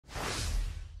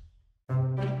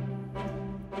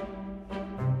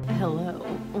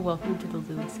Hello, welcome to the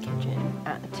Lewis Kitchen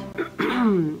at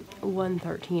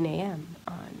 1:13 a.m.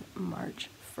 on March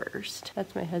 1st.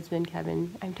 That's my husband,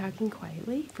 Kevin. I'm talking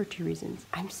quietly for two reasons.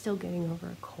 I'm still getting over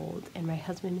a cold and my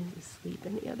husband is asleep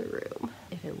in the other room.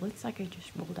 If it looks like I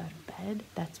just rolled out of bed,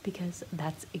 that's because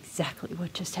that's exactly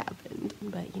what just happened.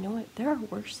 But you know what? There are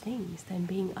worse things than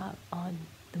being up on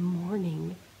the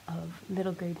morning of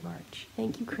middle grade March.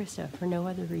 Thank you, Krista, for no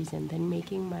other reason than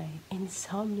making my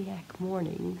insomniac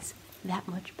mornings that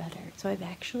much better. So I've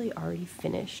actually already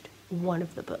finished one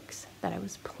of the books that I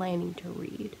was planning to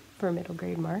read for middle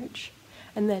grade March,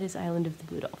 and that is Island of the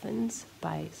Blue Dolphins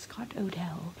by Scott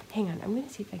Odell. Hang on, I'm gonna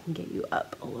see if I can get you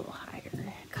up a little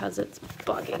higher because it's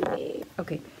bugging me.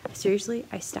 Okay, seriously,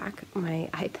 I stack my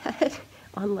iPad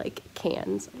on like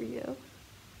cans for you.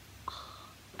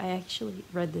 I actually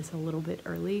read this a little bit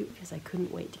early because I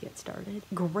couldn't wait to get started.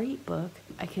 Great book.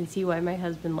 I can see why my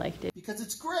husband liked it. Because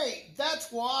it's great,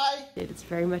 that's why! It's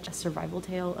very much a survival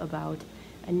tale about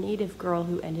a native girl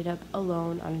who ended up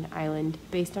alone on an island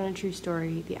based on a true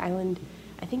story. The island,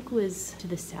 I think, was to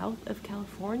the south of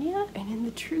California. And in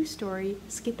the true story,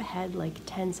 skip ahead like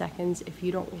 10 seconds if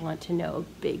you don't want to know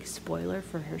a big spoiler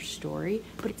for her story.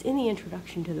 But it's in the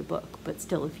introduction to the book. But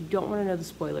still, if you don't want to know the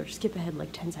spoiler, skip ahead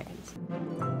like 10 seconds.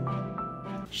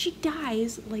 She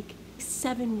dies like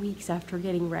 7 weeks after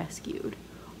getting rescued.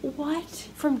 What?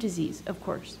 From disease, of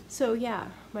course. So yeah,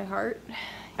 my heart.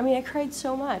 I mean, I cried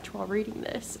so much while reading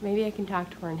this. Maybe I can talk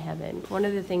to her in heaven. One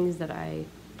of the things that I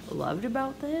loved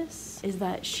about this is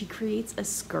that she creates a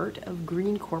skirt of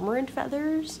green cormorant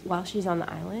feathers while she's on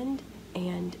the island,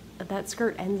 and that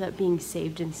skirt ends up being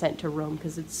saved and sent to Rome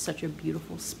because it's such a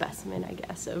beautiful specimen, I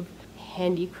guess, of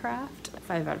handicraft.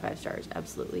 5 out of 5 stars,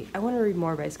 absolutely. I want to read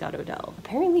more by Scott Odell.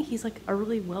 Apparently he's like a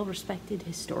really well-respected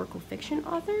historical fiction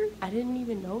author. I didn't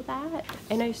even know that.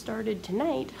 And I started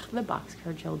tonight the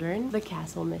Boxcar Children, the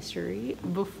Castle Mystery,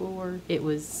 before it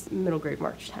was middle grade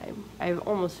March time. I've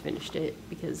almost finished it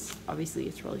because obviously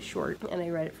it's really short, and I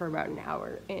read it for about an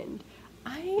hour, and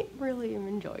I really am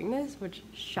enjoying this, which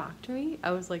shocked me.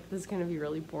 I was like, this is gonna be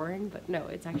really boring, but no,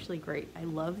 it's actually great. I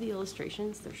love the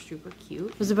illustrations, they're super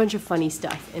cute. There's a bunch of funny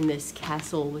stuff in this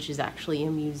castle, which is actually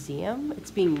a museum. It's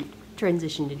being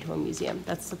transitioned into a museum.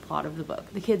 That's the plot of the book.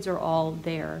 The kids are all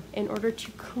there in order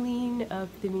to clean up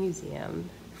the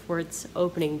museum for its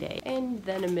opening day, and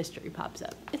then a mystery pops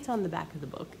up. It's on the back of the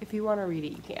book. If you want to read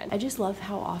it, you can. I just love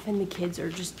how often the kids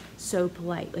are just so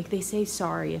polite. Like, they say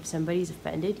sorry if somebody's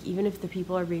offended, even if the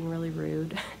people are being really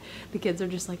rude. The kids are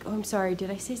just like, oh, I'm sorry, did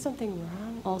I say something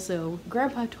wrong? Also,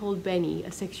 Grandpa told Benny,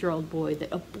 a 6-year-old boy,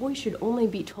 that a boy should only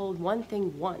be told one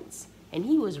thing once. And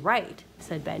he was right,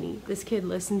 said Benny. This kid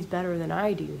listens better than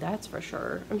I do, that's for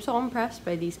sure. I'm so impressed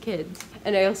by these kids.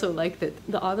 And I also like that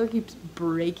the author keeps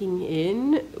breaking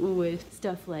in with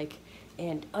stuff like,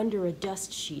 and under a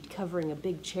dust sheet covering a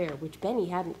big chair, which Benny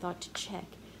hadn't thought to check,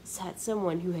 sat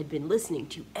someone who had been listening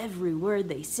to every word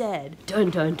they said. Dun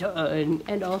dun dun.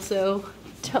 And also,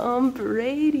 Tom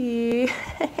Brady.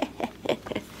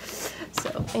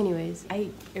 So anyways, I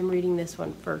am reading this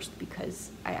one first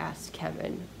because I asked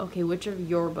Kevin, okay, which of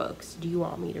your books do you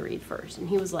want me to read first? And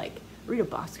he was like, read a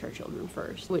Boxcar Children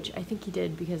first, which I think he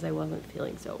did because I wasn't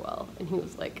feeling so well. And he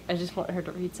was like, I just want her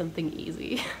to read something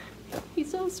easy.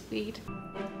 He's so sweet.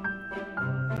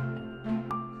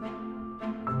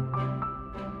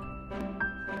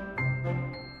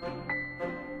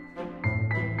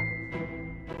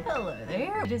 Hello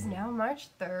there. It is now March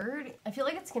 3rd. I feel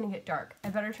like it's gonna get dark. I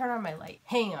better turn on my light.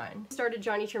 Hang on. Started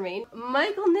Johnny Tremain.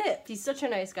 Michael Nipp. He's such a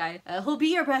nice guy. He'll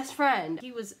be your best friend.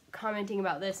 He was commenting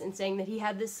about this and saying that he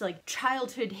had this like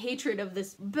childhood hatred of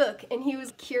this book, and he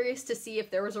was curious to see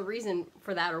if there was a reason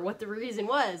for that or what the reason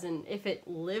was and if it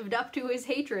lived up to his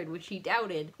hatred, which he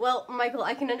doubted. Well, Michael,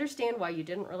 I can understand why you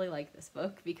didn't really like this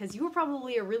book because you were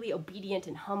probably a really obedient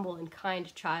and humble and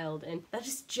kind child, and that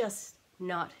is just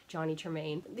not Johnny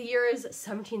Tremain. The year is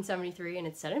 1773 and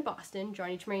it's set in Boston.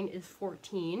 Johnny Tremain is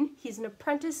 14. He's an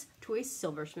apprentice to a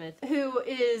silversmith who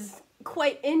is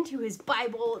quite into his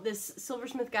Bible. This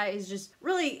silversmith guy is just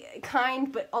really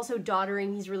kind but also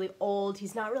doddering. He's really old.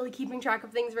 He's not really keeping track of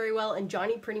things very well, and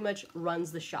Johnny pretty much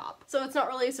runs the shop. So it's not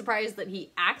really a surprise that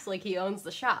he acts like he owns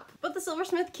the shop. But the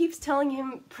silversmith keeps telling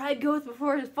him, pride goeth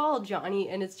before his fall, Johnny,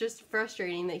 and it's just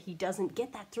frustrating that he doesn't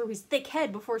get that through his thick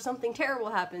head before something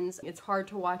terrible happens. It's hard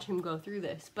to watch him go through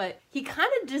this, but he kind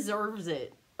of deserves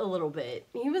it a little bit.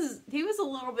 He was a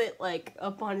little bit like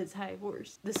up on his high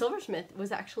horse. The silversmith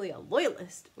was actually a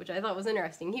loyalist, which I thought was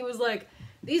interesting. He was like,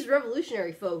 These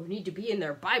revolutionary folk need to be in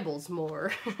their Bibles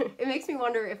more. It makes me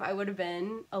wonder if I would have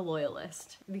been a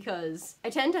loyalist, because I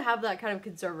tend to have that kind of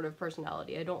conservative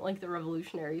personality. I don't like the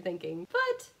revolutionary thinking,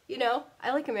 but you know,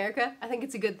 I like America. I think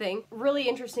it's a good thing. Really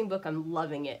interesting book. I'm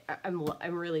loving it.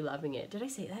 I'm really loving it. Did I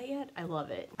say that yet? I love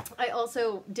it. I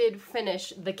also did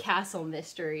finish The Castle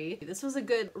Mystery. This was a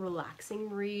good relaxing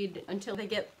read until they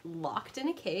get locked in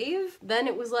a cave. Then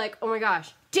it was like, oh my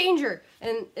gosh, danger!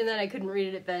 And then I couldn't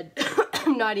read it at bed.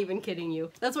 I'm not even kidding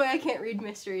you. That's why I can't read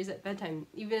mysteries at bedtime,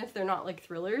 even if they're not like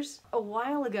thrillers. A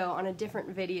while ago on a different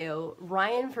video,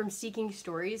 Ryan from Seeking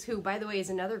Stories, who by the way is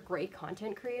another great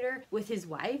content creator with his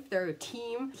wife, they're a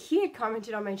team, he had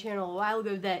commented on my channel a while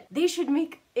ago that they should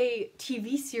make a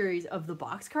TV series of the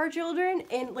Boxcar children,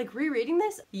 and like rereading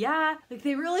this, yeah, like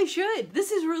they really should. This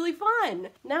is really fun.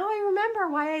 Now I remember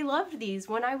why I loved these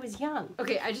when I was young.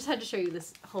 Okay, I just had to show you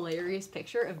this hilarious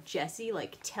picture of Jesse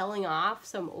like telling off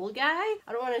some old guy.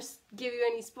 I don't want to give you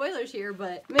any spoilers here,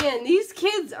 but man, these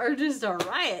kids are just a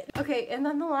riot. Okay, and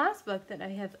then the last book that I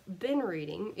have been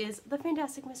reading is The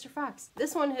Fantastic Mr. Fox.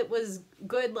 This one, it was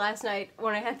good last night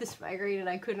when I had this migraine and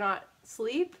I could not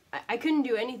sleep. I couldn't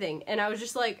do anything, and I was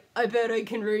just like, I bet I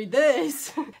can read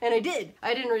this. And I did.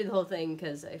 I didn't read the whole thing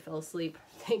because I fell asleep.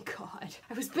 Thank God.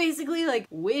 I was basically like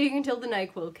waiting until the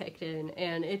NyQuil kicked in,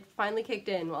 and it finally kicked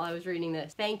in while I was reading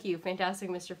this. Thank you, Fantastic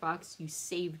Mr. Fox. You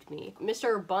saved me.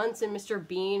 Mr. Bunce and Mr.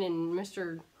 Bean and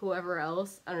Mr. whoever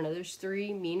else, I don't know, there's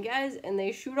 3 mean guys, and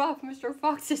they shoot off Mr.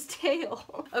 Fox's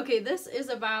tail. Okay, this is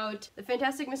about the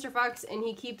Fantastic Mr. Fox, and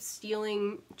he keeps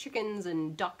stealing chickens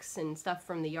and ducks and stuff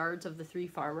from the yards of the 3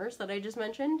 farmers that I just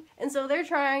mentioned. And so they're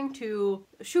trying to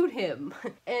shoot him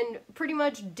and pretty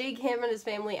much dig him and his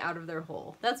family out of their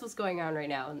hole. That's what's going on right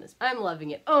now in this. I'm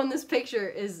loving it. Oh, and this picture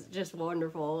is just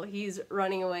wonderful. He's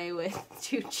running away with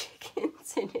 2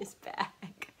 chickens in his bag.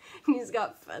 He's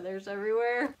got feathers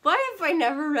everywhere. Why have I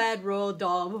never read Roald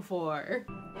Dahl before?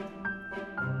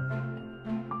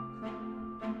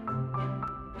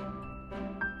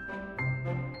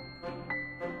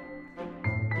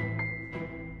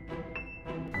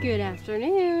 Good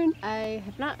afternoon. I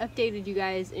have not updated you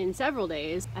guys in several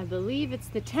days. I believe it's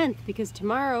the 10th because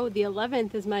tomorrow, the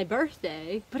 11th, is my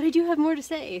birthday. But I do have more to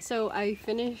say. So I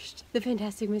finished The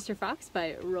Fantastic Mr. Fox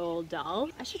by Roald Dahl.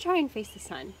 I should try and face the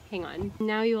sun. Hang on.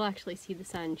 Now you'll actually see the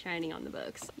sun shining on the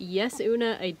books. Yes,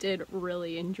 Una, I did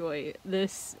really enjoy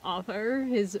this author.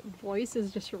 His voice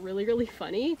is just really, really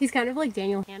funny. He's kind of like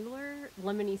Daniel Chandler,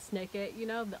 Lemony Snicket, you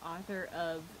know, the author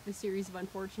of the series of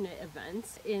Unfortunate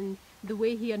Events, in the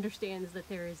way he understands that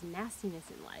there is nastiness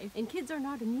in life, and kids are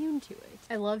not immune to it.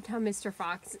 I loved how Mr.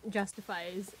 Fox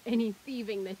justifies any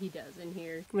thieving that he does in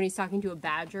here. When he's talking to a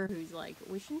badger who's like,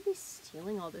 we shouldn't be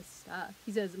stealing all this stuff.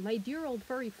 He says, my dear old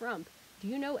furry frump, do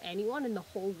you know anyone in the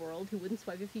whole world who wouldn't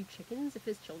swipe a few chickens if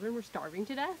his children were starving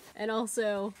to death? And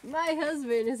also, my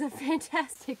husband is a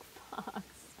fantastic fox.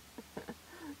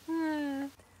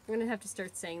 I'm gonna have to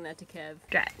start saying that to Kev.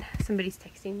 Drat, somebody's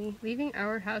texting me. Leaving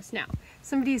our house now.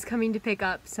 Somebody's coming to pick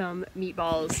up some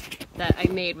meatballs that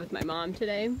I made with my mom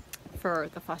today for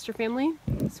the foster family,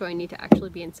 so I need to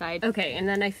actually be inside. Okay, and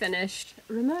then I finished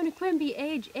Ramona Quimby,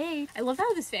 age 8. I love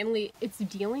how this family, it's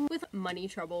dealing with money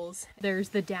troubles. There's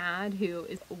the dad who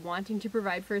is wanting to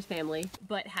provide for his family,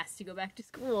 but has to go back to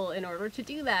school in order to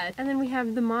do that. And then we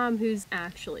have the mom who's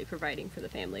actually providing for the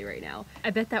family right now.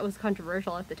 I bet that was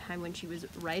controversial at the time when she was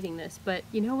writing this, but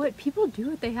you know what? People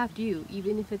do what they have to do,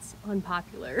 even if it's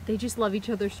unpopular. They just love each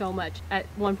other so much. At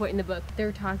one point in the book, they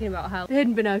were talking about how they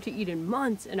hadn't been out to eat in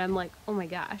months, and I'm like, oh my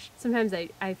gosh. Sometimes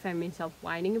I find myself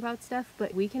whining about stuff,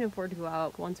 but we can afford to go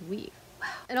out once a week.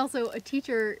 And also, a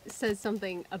teacher says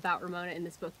something about Ramona in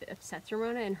this book that upsets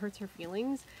Ramona and hurts her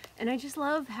feelings, and I just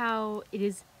love how it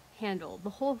is handled, the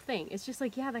whole thing. It's just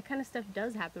like, yeah, that kind of stuff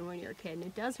does happen when you're a kid, and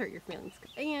it does hurt your feelings.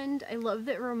 And I love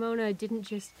that Ramona didn't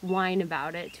just whine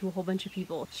about it to a whole bunch of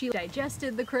people. She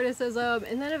digested the criticism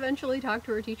and then eventually talked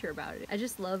to her teacher about it. I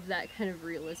just love that kind of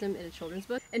realism in a children's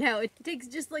book, and how it takes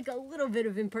just like a little bit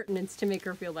of impertinence to make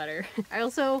her feel better. I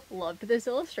also loved this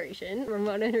illustration.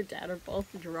 Ramona and her dad are both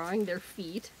drawing their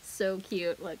feet. So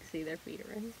cute. Look, see, their feet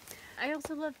are in. I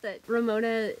also love that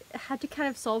Ramona had to kind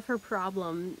of solve her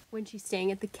problem when she's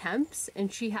staying at the Kemps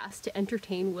and she has to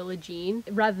entertain Willa Jean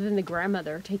rather than the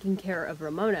grandmother taking care of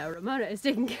Ramona. Ramona is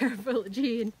taking care of Willa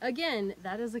Jean. Again,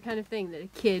 that is the kind of thing that a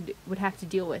kid would have to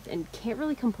deal with and can't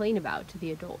really complain about to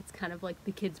the adult. It's kind of like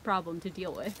the kid's problem to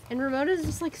deal with. And Ramona's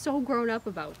just like so grown up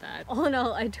about that. All in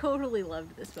all, I totally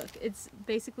loved this book. It's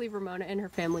basically Ramona and her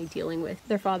family dealing with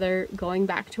their father going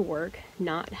back to work,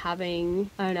 not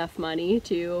having enough money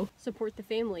to support the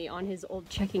family on his old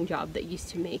checking job that used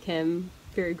to make him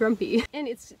very grumpy. And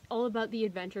it's all about the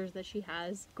adventures that she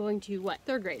has going to, what,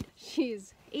 3rd grade.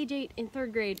 She's age 8 in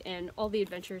 3rd grade and all the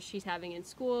adventures she's having in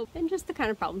school and just the kind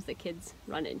of problems that kids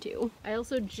run into. I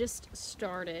also just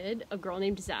started A Girl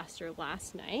Named Disaster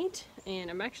last night, and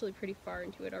I'm actually pretty far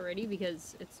into it already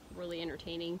because it's really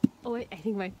entertaining. Oh wait, I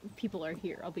think my people are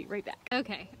here. I'll be right back.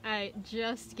 Okay, I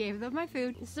just gave them my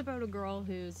food. This is about a girl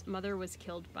whose mother was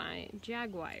killed by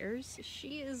jaguars.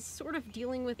 She is sort of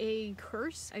dealing with a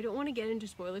curse. I don't want to get into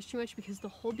spoilers too much because the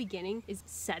whole beginning is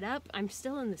setup. I'm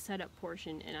still in the setup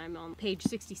portion and I'm on page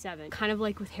 67. Kind of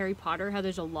like with Harry Potter, how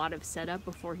there's a lot of setup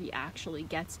before he actually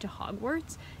gets to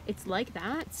Hogwarts. It's like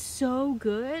that. So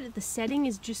good. The setting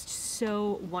is just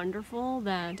so wonderful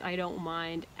that I don't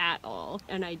mind at all.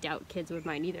 And I doubt kids would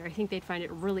mind either. I think they'd find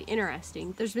it really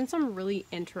interesting. There's been some really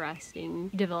interesting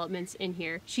developments in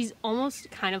here. She's almost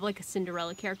kind of like a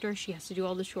Cinderella character. She has to do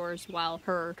all the chores while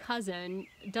her cousin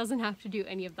doesn't have to do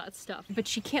any of that stuff. But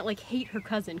she can't like hate her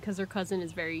cousin because her cousin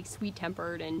is very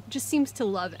sweet-tempered and just seems to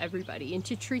love everybody and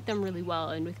to treat them really well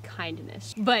and with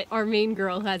kindness. But our main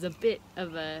girl has a bit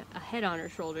of a head on her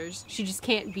shoulders. She just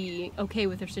can't be okay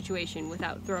with her situation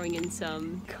without throwing in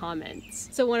some comments.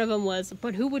 So one of them was,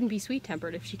 but who wouldn't be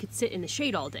sweet-tempered if she could sit in the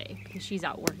shade all day? Because she's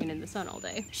out working in the sun all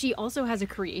day. She also has a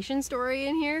creation story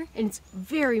in here, and it's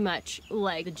very much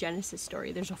like the Genesis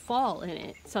story. There's a fall in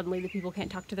it. Suddenly the people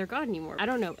can't talk to their god anymore. I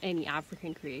don't know any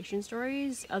African creation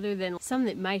stories other than some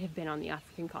that might have been on the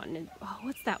African continent. Oh,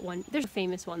 what's that one? There's a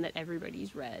famous one that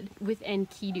everybody's read with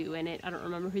Enkidu in it. I don't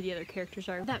remember who the other characters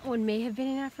are. That one may have been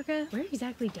in Africa. Where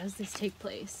exactly does this take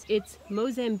place? It's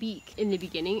Mozambique in the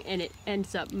beginning and it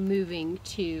ends up moving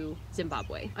to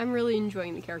Zimbabwe. I'm really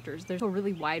enjoying the characters. There's a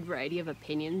really wide variety of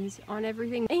opinions on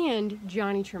everything. And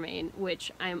Johnny Tremain,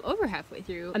 which I'm over halfway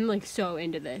through. I'm like so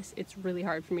into this. It's really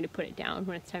hard for me to put it down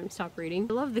when it's time to stop reading.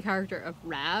 I love the character of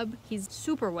Rab. He's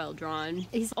super well drawn.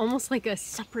 He's almost like a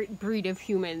separate breed of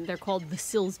human. They're called the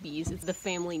Silsbys. It's the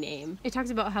family name. It talks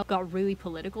about how it got really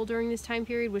political during this time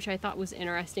period, which I thought was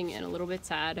interesting and a little bit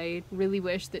sad. I really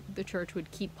wish that the church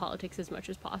would keep politics as much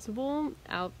as possible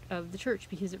out of the church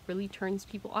because it really turns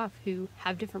people off who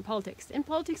have different politics. And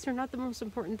politics are not the most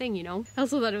important thing, you know? I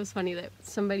also thought it was funny that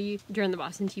somebody during the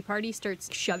Boston Tea Party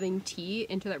starts shoving tea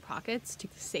into their pockets to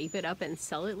save it up and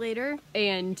sell it later.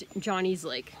 And Johnny's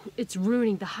like, it's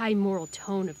ruining the high moral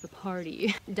tone of the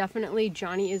party. Definitely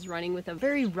Johnny is running with a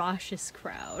very raucous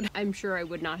crowd. I'm sure I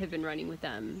would not have been running with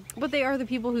them. But they are the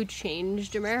people who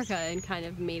changed America and kind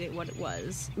of made it what it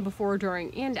was before,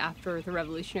 during, and after the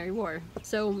Revolutionary War.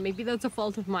 So maybe that's a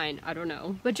fault of mine. I don't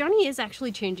know. But Johnny is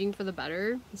actually changing for the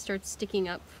better. He starts sticking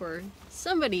up for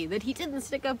somebody that he didn't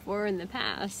stick up for in the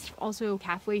past. Also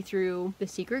halfway through The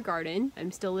Secret Garden.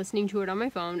 I'm still listening to it on my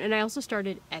phone. And I also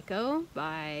started Echo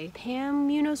by Pam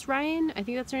Munoz Ryan. I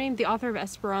think that's her name. The author of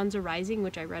Esperanza Rising,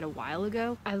 which I read a while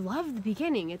ago. I love the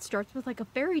beginning. It starts with like a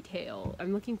fairy tale.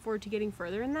 I'm looking forward to getting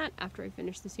further in that after I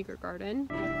finish The Secret Garden.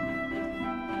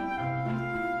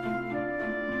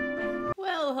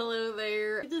 Well, hello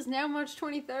there. It is now March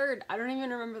 23rd. I don't even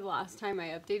remember the last time I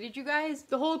updated you guys.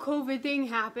 The whole COVID thing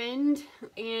happened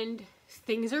and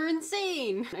things are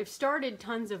insane. I've started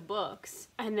tons of books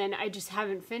and then I just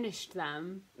haven't finished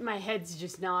them. My head's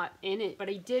just not in it, but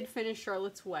I did finish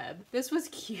Charlotte's Web. This was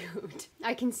cute.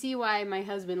 I can see why my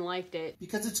husband liked it.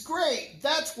 Because it's great,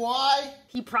 that's why.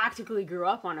 He practically grew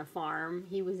up on a farm.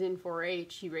 He was in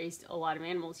 4-H, he raised a lot of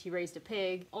animals, he raised a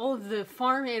pig. All of the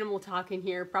farm animal talk in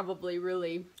here probably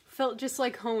really felt just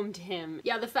like home to him.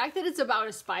 Yeah, the fact that it's about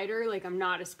a spider, like I'm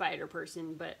not a spider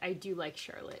person, but I do like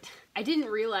Charlotte. I didn't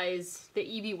realize that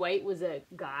E.B. White was a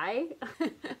guy.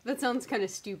 That sounds kind of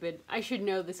stupid. I should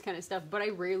know this kind of stuff, but I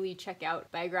rarely check out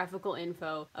biographical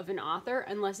info of an author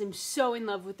unless I'm so in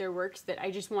love with their works that I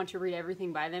just want to read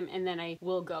everything by them, and then I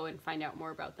will go and find out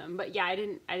more about them. But yeah, I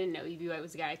didn't know E.B. White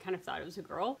was a guy. I kind of thought it was a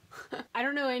girl. I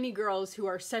don't know any girls who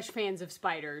are such fans of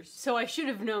spiders, so I should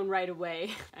have known right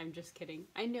away. I'm just kidding.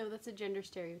 I know that's a gender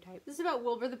stereotype. This is about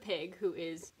Wilbur the pig, who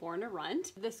is born a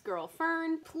runt. This girl,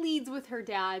 Fern, pleads with her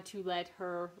dad to let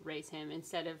her raise him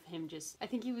instead of him just, I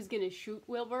think he was gonna shoot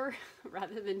Wilbur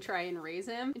rather than try and raise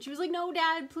him. And she was like, no,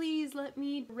 Dad, please let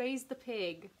me raise the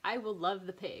pig. I will love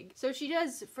the pig. So she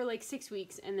does for like 6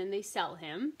 weeks, and then they sell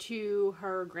him to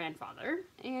her grandfather,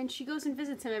 and she goes and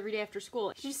visits him every day after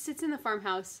school. She just sits in the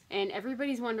farmhouse, and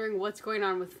everybody's wondering what's going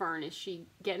on with Fern. Is she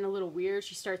getting a little weird?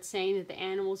 She starts saying that the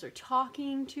animals are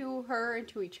talking to her and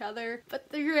to each other. But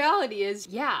the reality is,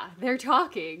 yeah, they're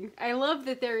talking. I love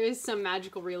that there is some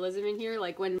magical realism in here,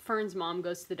 like when Fern's mom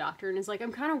goes to the doctor and is like,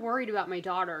 I'm kind of worried about my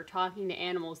daughter talking to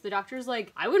animals. The doctor's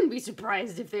like, I wouldn't be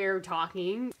surprised if they're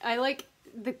talking. I like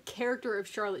the character of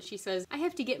Charlotte, she says, I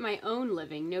have to get my own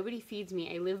living. Nobody feeds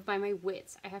me. I live by my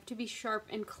wits. I have to be sharp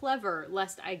and clever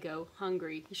lest I go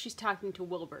hungry. She's talking to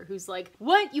Wilbur, who's like,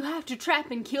 what? You have to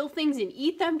trap and kill things and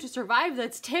eat them to survive?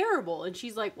 That's terrible. And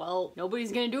she's like, well,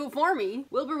 nobody's gonna do it for me.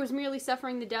 Wilbur was merely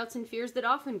suffering the doubts and fears that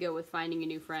often go with finding a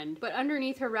new friend. But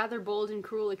underneath her rather bold and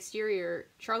cruel exterior,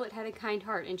 Charlotte had a kind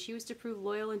heart, and she was to prove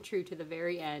loyal and true to the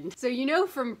very end. So you know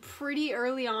from pretty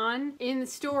early on in the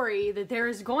story that there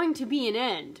is going to be an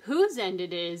end. Whose end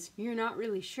it is, you're not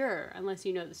really sure, unless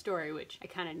you know the story, which I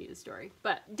kind of knew the story.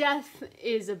 But death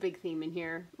is a big theme in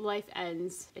here. Life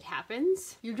ends. It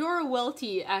happens. Eudora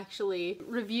Welty actually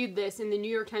reviewed this in the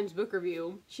New York Times Book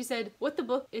Review. She said, what the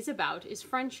book is about is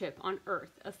friendship on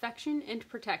Earth, affection and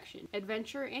protection,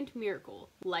 adventure and miracle,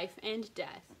 life and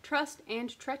death, trust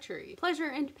and treachery, pleasure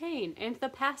and pain, and the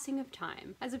passing of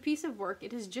time. As a piece of work,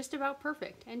 it is just about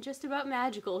perfect and just about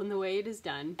magical in the way it is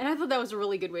done. And I thought that was a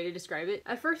really good way to describe it.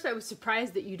 At first I was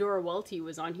surprised that Eudora Welty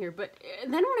was on here, but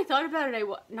then when I thought about it,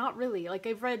 not really. Like,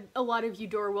 I've read a lot of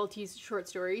Eudora Welty's short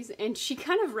stories, and she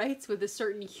kind of writes with a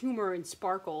certain humor and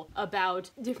sparkle about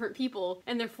different people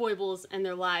and their foibles and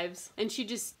their lives, and she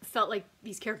just felt like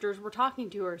these characters were talking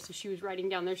to her, so she was writing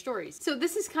down their stories. So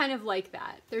this is kind of like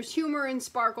that. There's humor and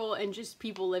sparkle and just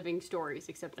people living stories,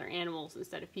 except they're animals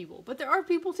instead of people. But there are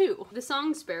people too. The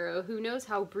song sparrow, who knows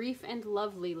how brief and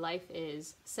lovely life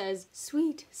is, says,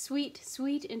 sweet, sweet,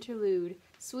 sweet interlude.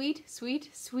 Sweet, sweet,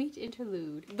 sweet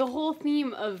interlude. The whole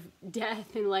theme of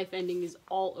death and life ending is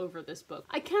all over this book.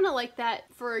 I kind of like that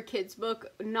for a kid's book,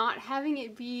 not having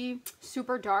it be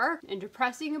super dark and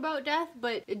depressing about death,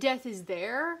 but death is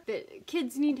there, that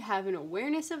kids need to have an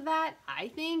awareness of that, I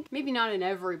think. Maybe not in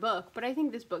every book, but I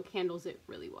think this book handles it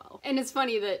really well. And it's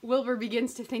funny that Wilbur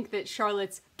begins to think that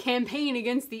Charlotte's campaign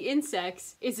against the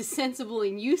insects is a sensible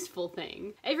and useful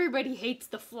thing. Everybody hates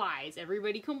the flies.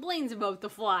 Everybody complains about the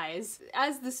flies.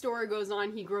 As the story goes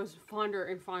on, he grows fonder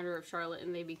and fonder of Charlotte,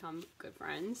 and they become good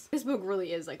friends. This book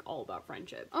really is like all about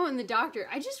friendship. Oh, and the doctor.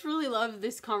 I just really love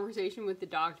this conversation with the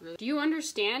doctor. Do you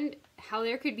understand how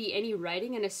there could be any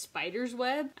writing in a spider's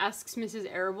web? Asks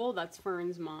Mrs. Arable, that's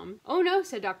Fern's mom. Oh no,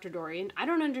 said Dr. Dorian, I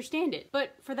don't understand it.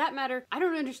 But for that matter, I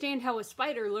don't understand how a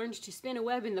spider learns to spin a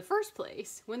web in the first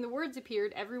place. When the words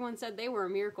appeared, everyone said they were a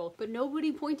miracle, but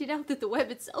nobody pointed out that the web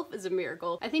itself is a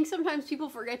miracle. I think sometimes people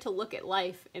forget to look at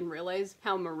life and realize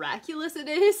how miraculous it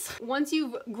is. Once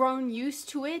you've grown used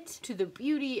to it, to the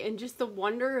beauty and just the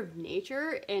wonder of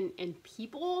nature and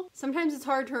people, sometimes it's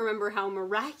hard to remember how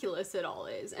miraculous it all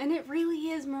is. And it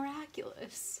really is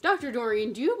miraculous. Dr.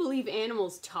 Dorian, do you believe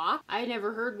animals talk? I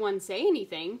never heard one say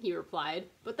anything, he replied,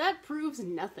 but that proves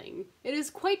nothing. It is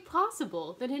quite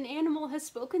possible that an animal has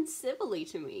spoken civilly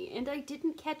to me, and I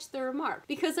didn't catch the remark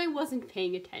because I wasn't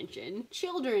paying attention.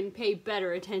 Children pay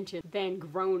better attention than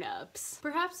grown-ups.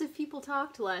 Perhaps if people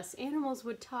talked less, animals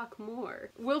would talk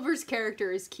more. Wilbur's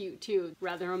character is cute too,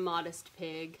 rather a modest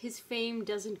pig. His fame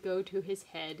doesn't go to his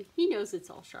head. He knows it's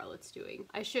all Charlotte's doing.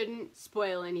 I shouldn't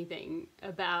spoil anything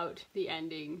about the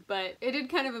ending, but it did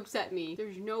kind of upset me.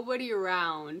 There's nobody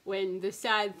around when the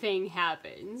sad thing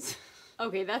happens.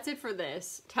 Okay, that's it for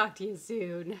this. Talk to you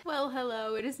soon. Well,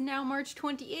 hello, it is now March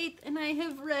 28th, and I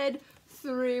have read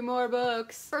 3 more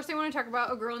books. First, I want to talk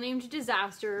about A Girl Named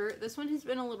Disaster. This one has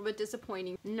been a little bit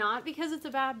disappointing. Not because it's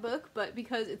a bad book, but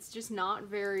because it's just not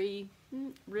very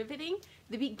riveting.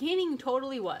 The beginning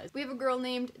totally was. We have a girl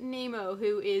named Nemo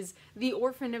who is the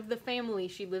orphan of the family.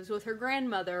 She lives with her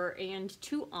grandmother and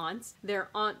 2 aunts, their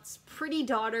aunt's pretty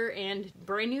daughter and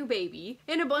brand new baby,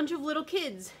 and a bunch of little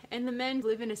kids. And the men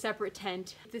live in a separate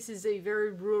tent. This is a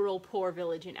very rural, poor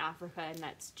village in Africa, and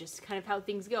that's just kind of how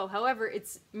things go. However,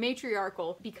 it's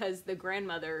matriarchal because the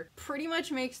grandmother pretty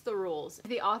much makes the rules.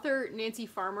 The author, Nancy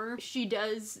Farmer, she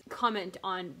does comment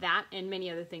on that and many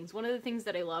other things. One of the things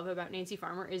that I love about Nancy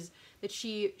Farmer is that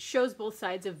she shows both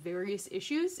sides of various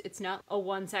issues. It's not a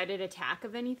one-sided attack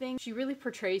of anything. She really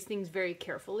portrays things very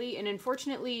carefully, and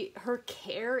unfortunately, her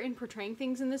care in portraying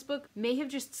things in this book may have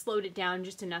just slowed it down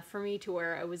just enough for me to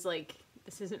where I was like,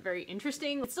 this isn't very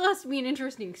interesting. It still has to be an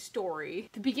interesting story.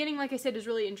 The beginning, like I said, is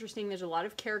really interesting. There's a lot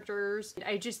of characters.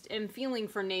 I just am feeling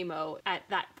for Nemo at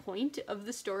that point of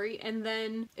the story, and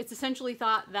then it's essentially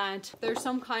thought that there's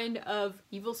some kind of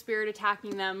evil spirit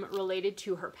attacking them related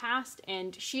to her past,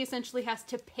 and she essentially has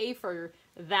to pay for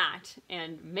that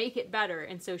and make it better,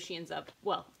 and so she ends up,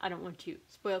 well, I don't want to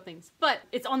spoil things, but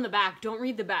it's on the back. Don't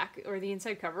read the back or the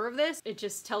inside cover of this. It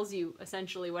just tells you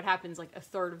essentially what happens like a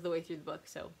third of the way through the book,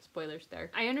 so spoilers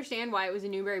there. I understand why it was a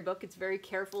Newberry book. It's very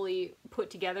carefully put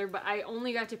together, but I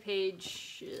only got to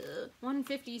page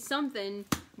 150 something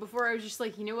Before I was just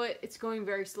like, you know what, it's going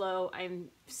very slow, I'm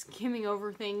skimming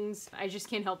over things, I just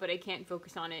can't help it, I can't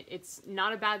focus on it. It's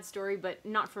not a bad story, but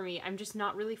not for me. I'm just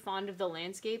not really fond of the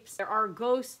landscapes. There are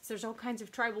ghosts, there's all kinds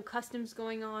of tribal customs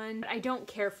going on. I don't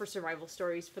care for survival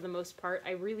stories for the most part.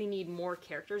 I really need more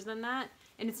characters than that.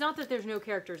 And it's not that there's no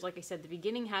characters, like I said, the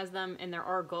beginning has them, and there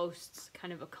are ghosts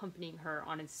kind of accompanying her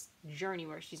on its journey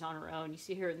where she's on her own. You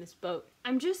see her in this boat.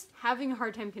 I'm just having a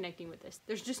hard time connecting with this.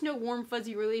 There's just no warm,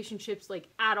 fuzzy relationships, like,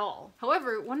 at all.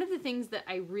 However, one of the things that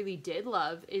I really did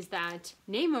love is that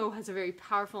Nemo has a very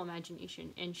powerful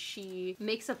imagination, and she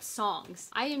makes up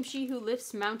songs. I am she who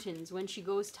lifts mountains when she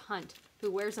goes to hunt, who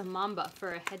wears a mamba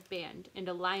for a headband and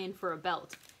a lion for a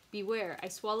belt. Beware, I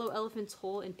swallow elephants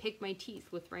whole and pick my teeth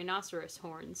with rhinoceros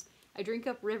horns. I drink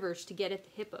up rivers to get at the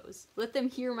hippos. Let them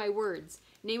hear my words.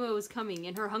 Nemo is coming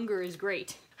and her hunger is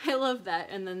great. I love that.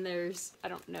 And then there's, I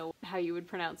don't know how you would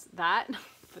pronounce that,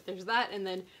 but there's that. And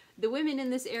then the women in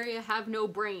this area have no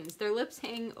brains. Their lips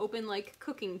hang open like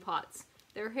cooking pots.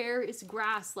 Their hair is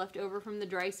grass left over from the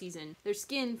dry season. Their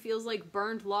skin feels like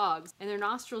burned logs, and their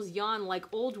nostrils yawn like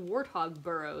old warthog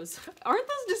burrows. Aren't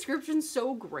those descriptions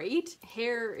so great?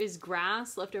 Hair is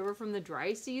grass left over from the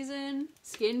dry season.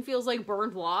 Skin feels like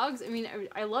burned logs. I mean,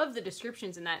 I love the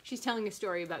descriptions in that. She's telling a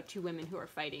story about two women who are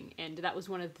fighting, and that was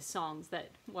one of the songs that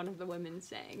one of the women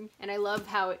sang. And I love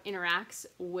how it interacts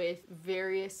with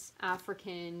various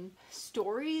African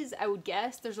stories, I would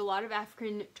guess. There's a lot of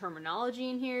African terminology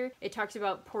in here. It talks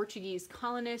about Portuguese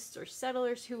colonists or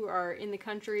settlers who are in the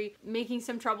country making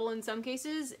some trouble in some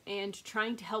cases and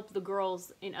trying to help the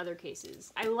girls in other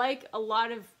cases. I like a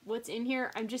lot of what's in here.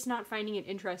 I'm just not finding it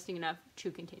interesting enough to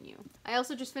continue. I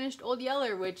also just finished Old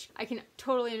Yeller, which I can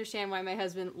totally understand why my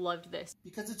husband loved this.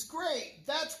 Because it's great,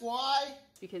 that's why.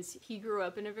 Because he grew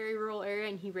up in a very rural area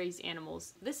and he raised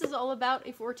animals. This is all about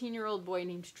a 14-year-old boy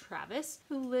named Travis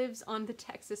who lives on the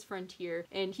Texas frontier,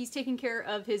 and he's taking care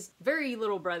of his very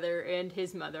little brother and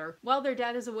his mother while their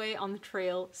dad is away on the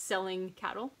trail selling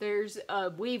cattle. There's a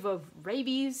wave of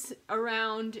rabies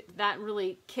around that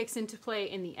really kicks into play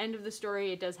in the end of the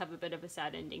story. It does have a bit of a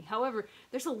sad ending. However,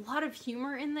 there's a lot of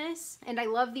humor in this, and I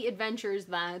love the adventures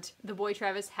that the boy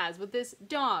Travis has with this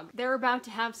dog. They're about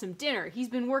to have some dinner. He's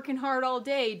been working hard all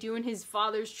day doing his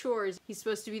father's chores. He's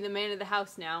supposed to be the man of the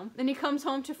house now. Then he comes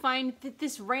home to find that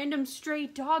this random stray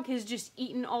dog has just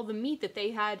eaten all the meat that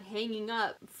they had hanging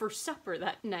up for supper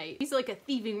that night. He's like a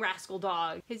thieving rascal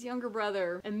dog. His younger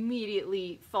brother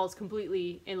immediately falls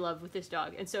completely in love with this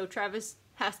dog, and so Travis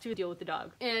has to deal with the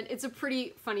dog. And it's a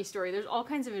pretty funny story. There's all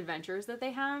kinds of adventures that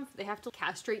they have. They have to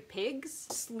castrate pigs,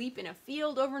 sleep in a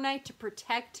field overnight to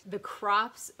protect the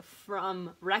crops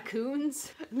from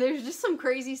raccoons. There's just some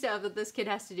crazy stuff that this kid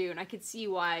has to do, and I could see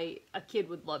why a kid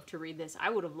would love to read this.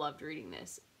 I would have loved reading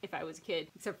this if I was a kid,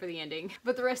 except for the ending.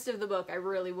 But the rest of the book I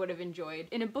really would have enjoyed.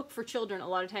 In a book for children, a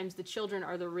lot of times the children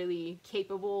are the really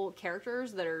capable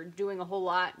characters that are doing a whole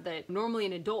lot that normally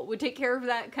an adult would take care of,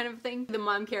 that kind of thing. The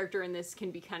mom character in this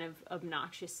can be kind of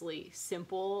obnoxiously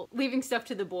simple, leaving stuff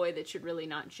to the boy that should really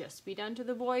not just be done to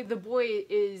the boy. The boy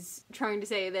is trying to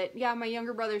say that, yeah, my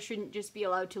younger brother shouldn't just be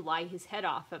allowed to lie his head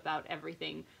off about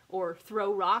everything or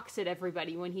throw rocks at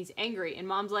everybody when he's angry. And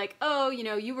mom's like, oh, you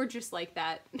know, you were just like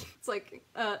that. It's like,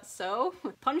 so?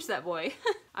 Punish that boy.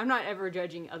 I'm not ever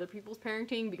judging other people's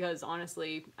parenting because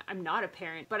honestly, I'm not a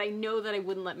parent, but I know that I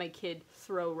wouldn't let my kid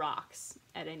throw rocks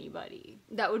at anybody.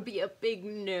 That would be a big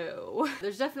no.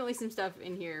 There's definitely some stuff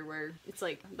in here where it's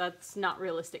like, that's not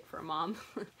realistic for a mom.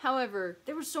 However,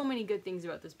 there were so many good things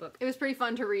about this book. It was pretty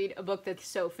fun to read a book that's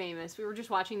so famous. We were just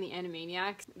watching the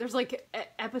Animaniacs. There's like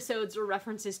episodes or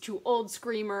references to Old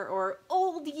Screamer or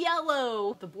Old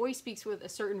Yellow. The boy speaks with a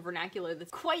certain vernacular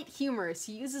that's quite humorous.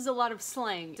 He uses a lot of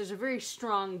slang. There's a very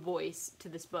strong voice to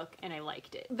this book, and I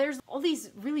liked it. There's all these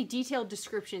really detailed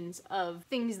descriptions of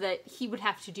things that he would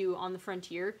have to do on the frontier,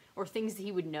 or things that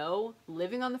he would know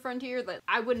living on the frontier that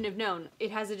I wouldn't have known. It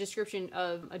has a description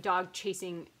of a dog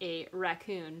chasing a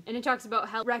raccoon, and it talks about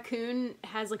how raccoon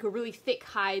has like a really thick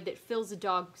hide that fills a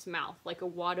dog's mouth, like a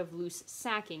wad of loose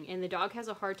sacking, and the dog has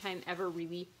a hard time ever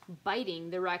really biting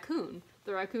the raccoon.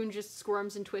 The raccoon just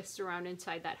squirms and twists around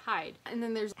inside that hide. And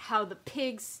then there's how the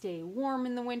pigs stay warm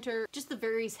in the winter, just the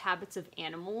various habits of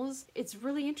animals. It's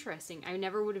really interesting. I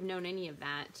never would have known any of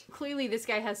that. Clearly this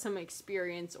guy has some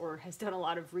experience or has done a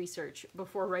lot of research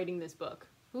before writing this book.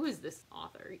 Who is this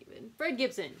author even? Fred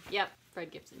Gipson. Yep.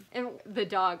 Fred Gipson. And the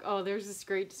dog, oh, there's this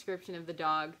great description of the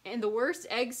dog. And the worst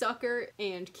egg sucker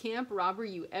and camp robber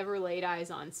you ever laid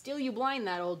eyes on. Still you blind,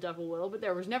 that old devil will, but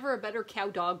there was never a better cow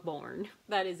dog born.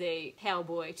 That is a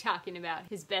cowboy talking about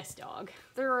his best dog.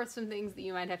 There are some things that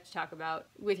you might have to talk about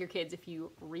with your kids if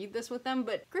you read this with them,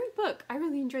 but great book. I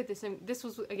really enjoyed this. And this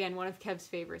was, again, one of Kev's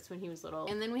favorites when he was little.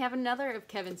 And then we have another of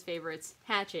Kevin's favorites,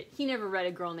 Hatchet. He never read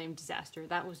A Girl Named Disaster.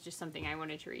 That was just something I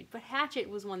wanted to read. But Hatchet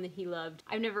was one that he loved.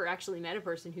 I've never actually met a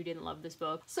person who didn't love this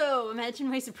book. So imagine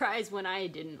my surprise when I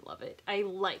didn't love it. I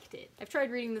liked it. I've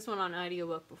tried reading this one on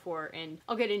audiobook before, and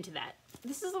I'll get into that.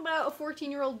 This is about a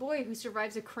 14-year-old boy who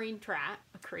survives a plane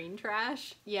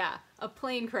crash? Yeah, a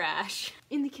plane crash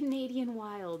in the Canadian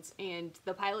wilds, and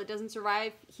the pilot doesn't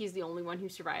survive. He's the only one who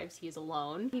survives. He is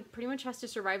alone. He pretty much has to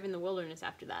survive in the wilderness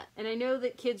after that. And I know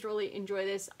that kids really enjoy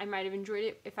this. I might have enjoyed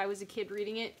it if I was a kid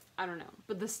reading it. I don't know.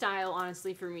 But the style,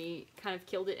 honestly, for me, kind of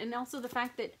killed it. And also the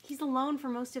fact that he's alone for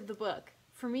most of the book.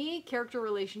 For me, character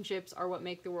relationships are what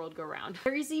make the world go round.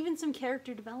 There is even some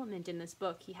character development in this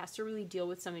book. He has to really deal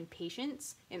with some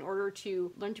impatience in order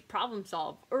to learn to problem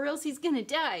solve, or else he's gonna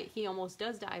die. He almost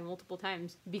does die multiple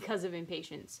times because of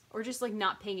impatience, or just like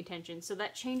not paying attention, so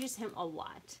that changes him a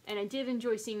lot. And I did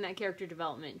enjoy seeing that character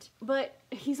development, but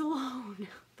he's alone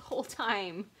the whole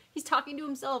time. He's talking to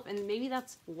himself, and maybe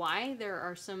that's why there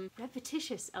are some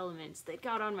repetitious elements that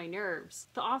got on my nerves.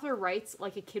 The author writes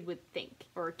like a kid would think,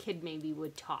 or a kid maybe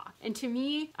would talk. And to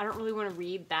me, I don't really want to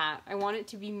read that. I want it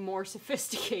to be more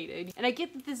sophisticated. And I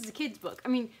get that this is a kid's book. I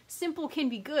mean, simple can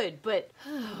be good, but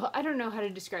I don't know how to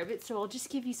describe it, so I'll just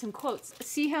give you some quotes.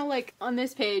 See how, like, on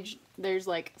this page, there's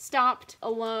like, stopped,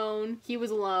 alone, he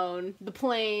was alone, the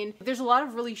plane. There's a lot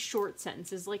of really short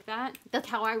sentences like that. That's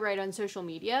how I write on social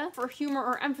media for humor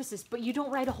or emphasis, but you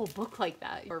don't write a whole book like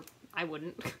that. Or I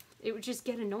wouldn't. It would just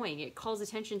get annoying. It calls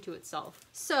attention to itself.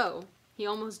 So, he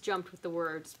almost jumped with the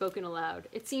word spoken aloud.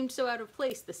 It seemed so out of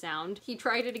place, the sound. He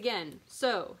tried it again.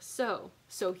 So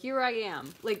here I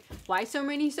am. Like, why so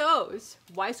many so's?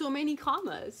 Why so many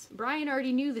commas? Brian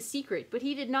already knew the secret, but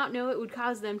he did not know it would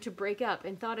cause them to break up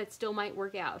and thought it still might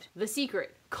work out. The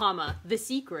secret, comma, the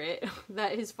secret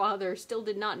that his father still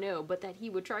did not know, but that he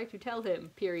would try to tell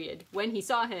him, period. When he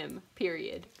saw him,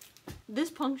 period. This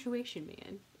punctuation,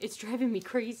 man, it's driving me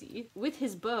crazy. With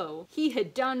his bow, he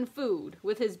had done food.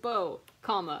 With his bow,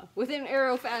 comma, with an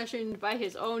arrow fashioned by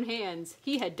his own hands,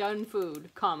 he had done food,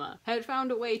 comma, had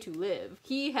found a way to live.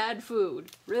 He had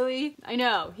food. Really? I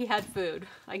know, he had food.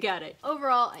 I got it.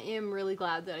 Overall, I am really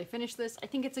glad that I finished this. I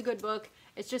think it's a good book.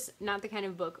 It's just not the kind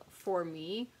of book for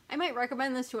me. I might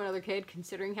recommend this to another kid,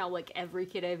 considering how, like, every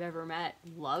kid I've ever met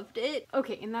loved it.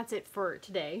 Okay, and that's it for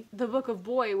today. The Book of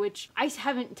Boy, which I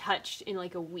haven't touched in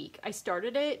like a week. I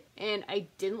started it, and I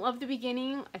didn't love the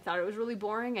beginning. I thought it was really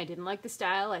boring. I didn't like the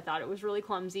style. I thought it was really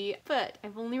clumsy. But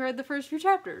I've only read the first few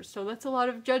chapters, so that's a lot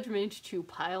of judgment to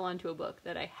pile onto a book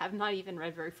that I have not even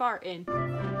read very far in.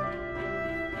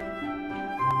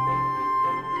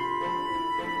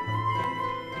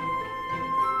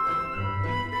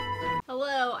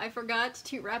 Hello, I forgot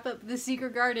to wrap up The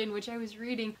Secret Garden, which I was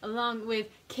reading along with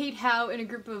Kate Howe and a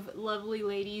group of lovely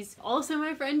ladies. Also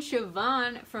my friend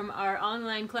Siobhan from our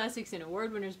online classics and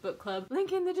award winners book club.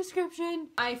 Link in the description.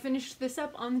 I finished this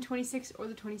up on the 26th or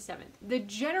the 27th. The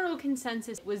general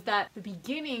consensus was that the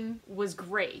beginning was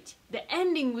great. The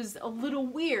ending was a little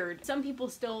weird. Some people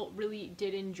still really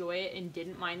did enjoy it and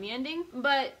didn't mind the ending,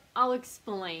 but I'll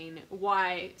explain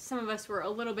why some of us were a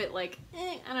little bit like,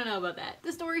 I don't know about that.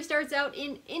 The story starts out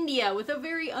in India with a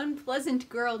very unpleasant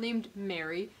girl named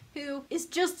Mary who is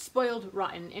just spoiled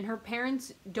rotten, and her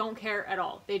parents don't care at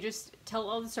all. They just tell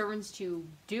all the servants to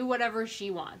do whatever she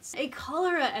wants. A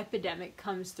cholera epidemic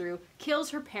comes through, kills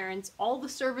her parents, all the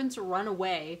servants run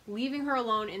away, leaving her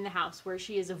alone in the house, where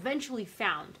she is eventually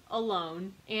found,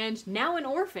 alone, and now an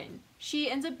orphan.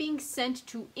 She ends up being sent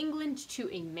to England to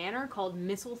a manor called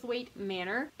Misselthwaite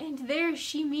Manor, and there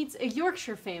she meets a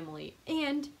Yorkshire family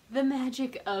and the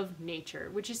magic of nature,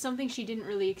 which is something she didn't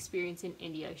really experience in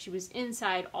India. She was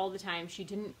inside all the time. She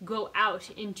didn't go out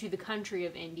into the country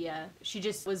of India. She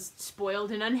just was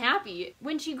spoiled and unhappy.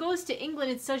 When she goes to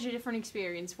England, it's such a different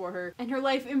experience for her, and her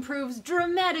life improves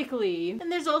dramatically.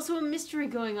 And there's also a mystery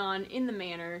going on in the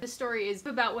manor. The story is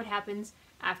about what happens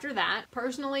After that,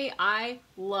 personally, I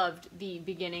loved the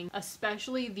beginning,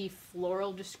 especially the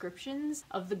floral descriptions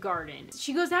of the garden.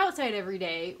 She goes outside every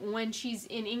day when she's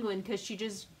in England because she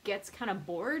just gets kind of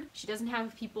bored. She doesn't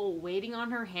have people waiting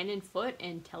on her hand and foot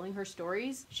and telling her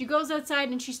stories. She goes outside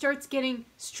and she starts getting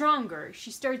stronger. She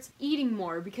starts eating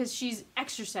more because she's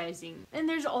exercising. And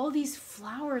there's all these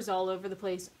flowers all over the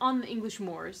place on the English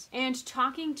moors. And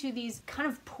talking to these kind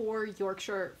of poor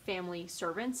Yorkshire family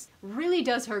servants really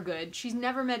does her good. She's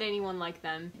never met anyone like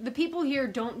them. The people here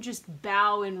don't just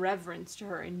bow in reverence to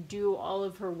her and do all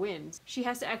of her whims. She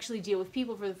has to actually deal with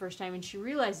people for the first time, and she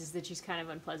realizes that she's kind of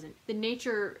unpleasant. The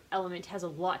nature element has a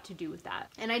lot to do with that.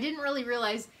 And I didn't really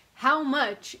realize how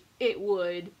much it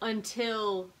would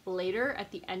until later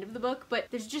at the end of the book, but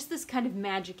there's just this kind of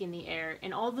magic in the air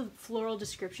and all the floral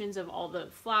descriptions of all the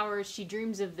flowers. She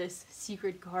dreams of this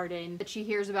secret garden that she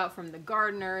hears about from the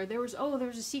gardener. There was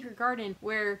a secret garden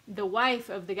where the wife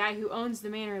of the guy who owns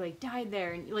the manor like died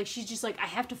there, and like she's just like, I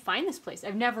have to find this place.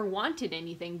 I've never wanted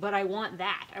anything, but I want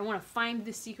that. I want to find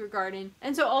this secret garden.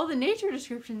 And so all the nature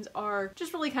descriptions are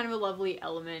just really kind of a lovely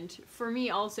element. For me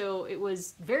also, it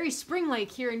was very spring-like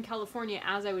here in California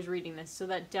as I was reading this, so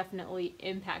that definitely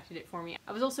impacted it for me.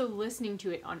 I was also listening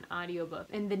to it on audiobook,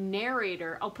 and the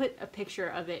narrator, I'll put a picture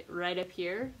of it right up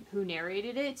here, who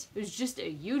narrated it. It was just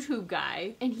a YouTube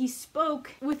guy, and he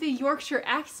spoke with a Yorkshire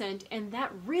accent, and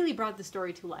that really brought the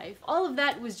story to life. All of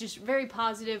that was just very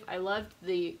positive. I loved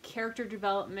the character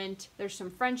development. There's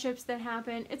some friendships that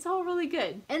happen. It's all really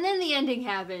good. And then the ending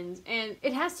happens, and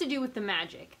it has to do with the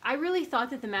magic. I really thought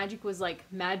that the magic was like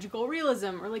magical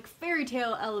realism, or like fairy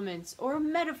tale elements, or a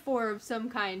metaphor of some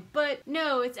kind, but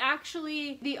no, it's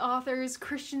actually the author's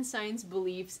Christian Science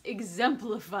beliefs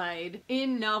exemplified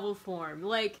in novel form.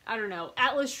 Like, I don't know,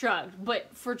 Atlas Shrugged, but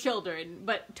for children,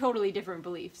 but totally different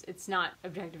beliefs. It's not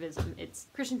objectivism, it's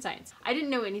Christian Science. I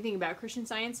didn't know anything about Christian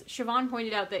Science. Siobhan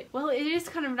pointed out that, well, it is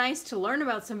kind of nice to learn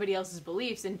about somebody else's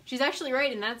beliefs, and she's actually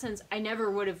right in that sense. I never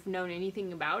would have known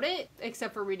anything about it,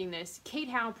 except for reading this. Kate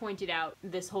Howe pointed out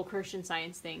this whole Christian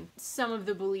Science thing. Some of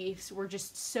the beliefs were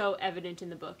just so evident in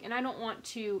the book, and I don't want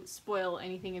to spoil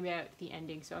anything about the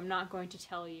ending, so I'm not going to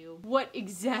tell you what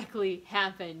exactly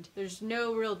happened. There's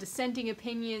no real dissenting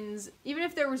opinions. Even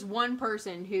if there was one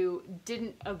person who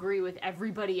didn't agree with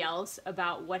everybody else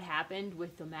about what happened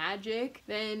with the magic,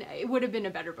 then it would have been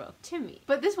a better book to me.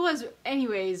 But this was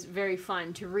anyways very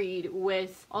fun to read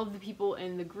with all the people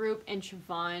in the group and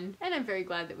Siobhan, and I'm very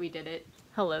glad that we did it.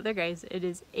 Hello there guys, it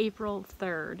is April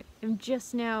 3rd. I'm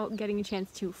just now getting a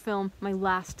chance to film my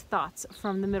last thoughts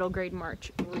from the middle grade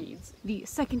March reads. The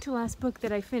second to last book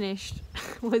that I finished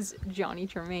was Johnny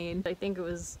Tremain. I think it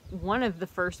was one of the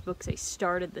first books I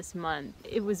started this month.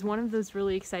 It was one of those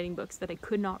really exciting books that I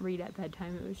could not read at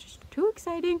bedtime. It was just too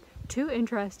exciting, too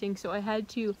interesting, so I had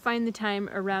to find the time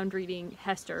around reading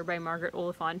Esther by Margaret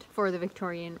Oliphant for the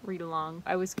Victorian read-along.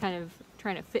 I was kind of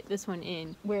trying to fit this one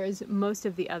in, whereas most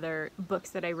of the other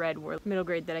books that I read were middle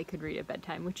grade that I could read at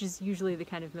bedtime, which is usually the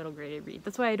kind of middle grade I read.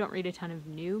 That's why I don't read a ton of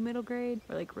new middle grade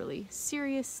or like really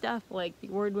serious stuff like the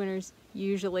award winners.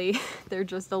 Usually they're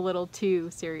just a little too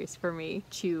serious for me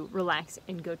to relax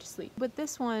and go to sleep. But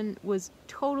this one was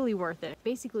totally worth it.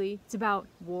 Basically, it's about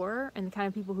war and the kind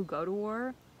of people who go to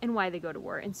war and why they go to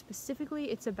war, and specifically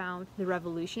it's about the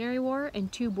Revolutionary War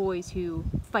and two boys who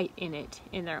fight in it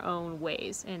in their own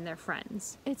ways and they're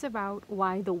friends. It's about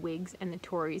why the Whigs and the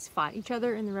Tories fought each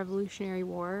other in the Revolutionary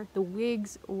War. The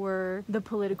Whigs were the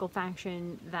political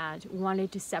faction that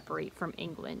wanted to separate from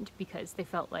England because they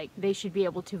felt like they should be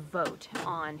able to vote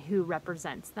on who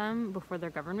represents them before their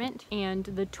government, and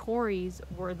the Tories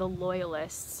were the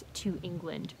loyalists to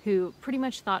England who pretty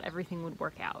much thought everything would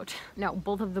work out. Now,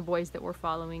 both of the boys that we're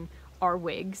following are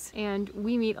Whigs, and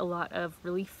we meet a lot of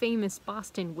really famous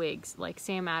Boston Whigs like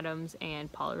Sam Adams and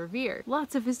Paul Revere.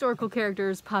 Lots of historical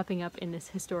characters popping up in this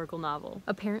historical novel.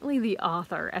 Apparently the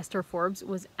author, Esther Forbes,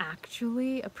 was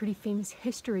actually a pretty famous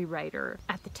history writer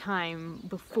at the time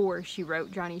before she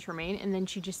wrote Johnny Tremain, and then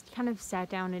she just kind of sat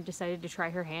down and decided to try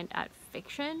her hand at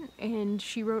fiction, and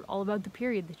she wrote all about the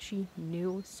period that she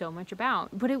knew so much about.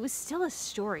 But it was still a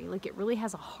story, like it really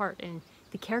has a heart, and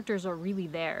the characters are really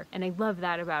there, and I love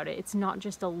that about it. It's not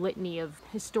just a litany of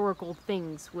historical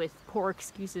things with poor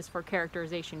excuses for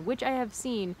characterization, which I have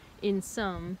seen in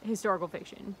some historical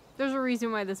fiction. There's a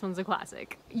reason why this one's a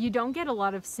classic. You don't get a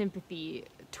lot of sympathy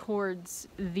towards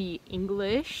the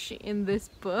English in this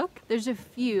book. There's a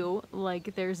few,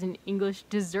 like there's an English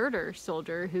deserter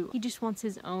soldier who he just wants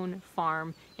his own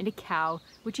farm and a cow,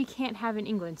 which he can't have in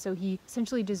England, so he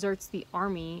essentially deserts the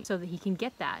army so that he can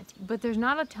get that. But there's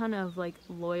not a ton of like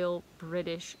loyal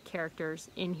British characters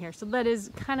in here, so that is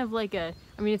kind of like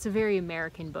it's a very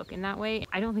American book in that way.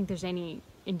 I don't think there's any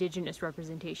indigenous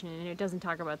representation and it doesn't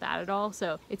talk about that at all,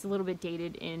 so it's a little bit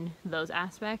dated in those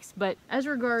aspects. But as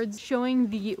regards showing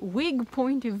the Whig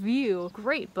point of view,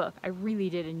 great book. I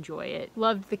really did enjoy it.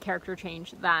 Loved the character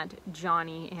change that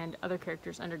Johnny and other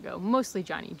characters undergo. Mostly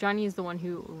Johnny. Johnny is the one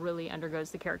who really undergoes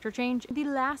the character change. The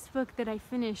last book that I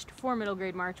finished for Middle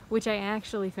Grade March, which I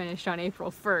actually finished on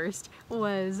April 1st,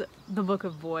 was The Book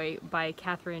of Boy by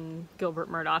Catherine Gilbert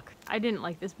Murdoch. I didn't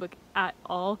like this book at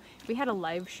all. We had a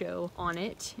live show on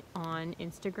it on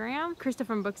Instagram. Krista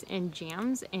from Books and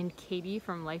Jams and Katie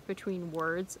from Life Between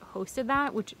Words hosted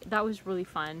that, that was really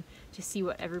fun to see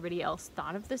what everybody else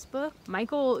thought of this book.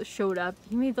 Michael showed up.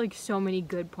 He made like so many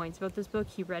good points about this book.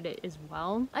 He read it as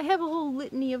well. I have a whole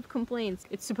litany of complaints.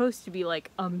 It's supposed to be like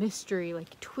a mystery,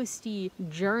 like twisty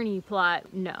journey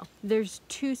plot. No, there's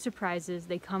 2 surprises.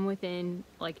 They come within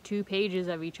like 2 pages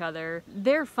of each other.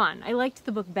 They're fun. I liked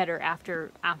the book better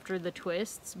after the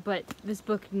twists, but this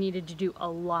book needed to do a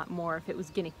lot more if it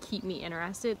was gonna keep me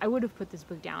interested. I would have put this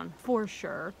book down for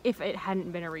sure if it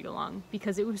hadn't been a read-along,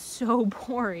 because it was so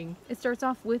boring. It starts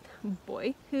off with a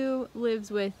boy who lives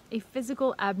with a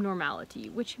physical abnormality,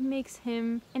 which makes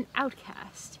him an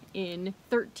outcast in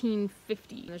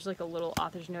 1350. There's like a little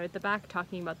author's note at the back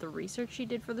talking about the research she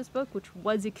did for this book, which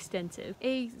was extensive.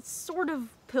 A sort of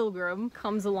pilgrim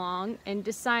comes along and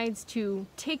decides to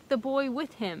take the boy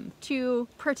with him to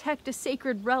protect a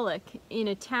sacred relic in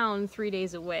a town 3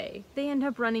 days away. They end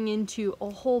up running into a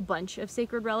whole bunch of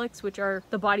sacred relics, which are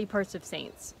the body parts of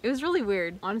saints. It was really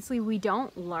weird. Honestly, we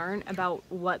don't learn about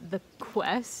what the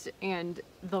quest and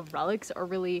the relics are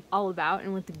really all about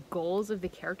and what the goals of the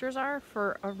characters are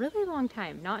for a really long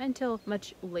time, not until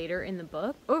much later in the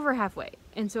book, over halfway.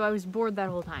 And so I was bored that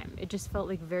whole time. It just felt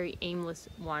like very aimless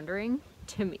wandering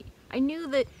to me. I knew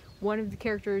that one of the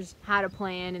characters had a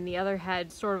plan and the other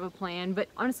had sort of a plan, but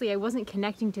honestly I wasn't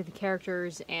connecting to the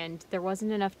characters and there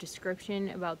wasn't enough description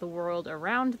about the world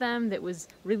around them that was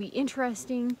really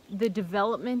interesting. The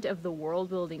development of the world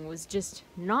building was just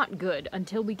not good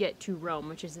until we get to Rome,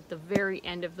 which is at the very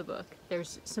end of the book.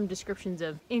 There's some descriptions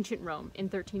of ancient Rome in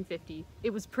 1350. It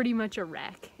was pretty much a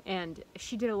wreck, and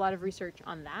she did a lot of research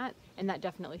on that, and that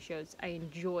definitely shows. I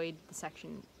enjoyed the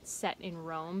section set in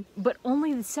Rome, but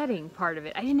only the setting part of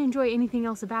it. I didn't enjoy anything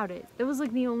else about it. That was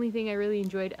like the only thing I really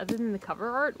enjoyed other than the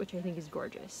cover art, which I think is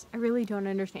gorgeous. I really don't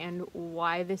understand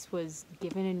why this was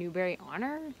given a Newberry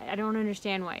honor. I don't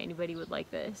understand why anybody would like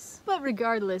this. But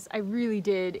regardless, I really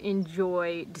did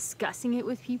enjoy discussing it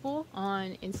with people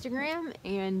on Instagram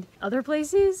and other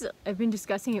places. I've been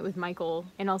discussing it with Michael,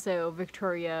 and also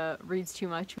Victoria reads too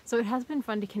much. So it has been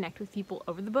fun to connect with people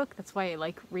over the book. That's why I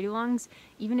like read-alongs.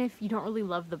 Even if you don't really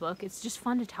love the book, it's just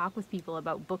fun to talk with people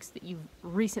about books that you've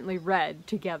recently read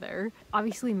together.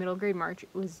 Obviously, Middle Grade March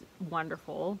was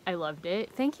wonderful. I loved it.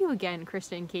 Thank you again,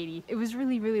 Krista and Katie. It was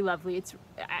really, really lovely.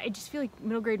 I just feel like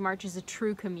Middle Grade March is a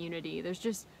true community. There's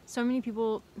just so many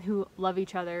people who love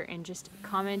each other and just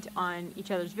comment on each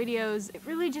other's videos. It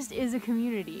really just is a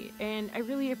community, and I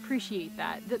really appreciate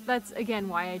that. That's, again,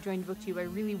 why I joined BookTube. I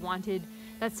really wanted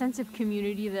that sense of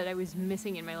community that I was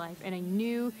missing in my life, and I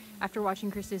knew after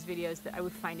watching Krista's videos that I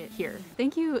would find it here.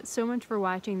 Thank you so much for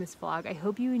watching this vlog. I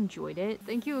hope you enjoyed it.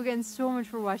 Thank you again so much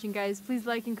for watching, guys. Please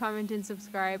like and comment and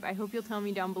subscribe. I hope you'll tell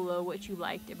me down below what you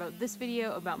liked about this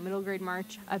video, about Middle Grade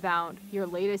March, about your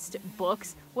latest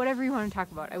books, whatever you want to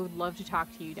talk about. I would love to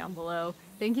talk to you down below.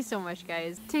 Thank you so much,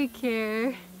 guys. Take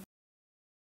care.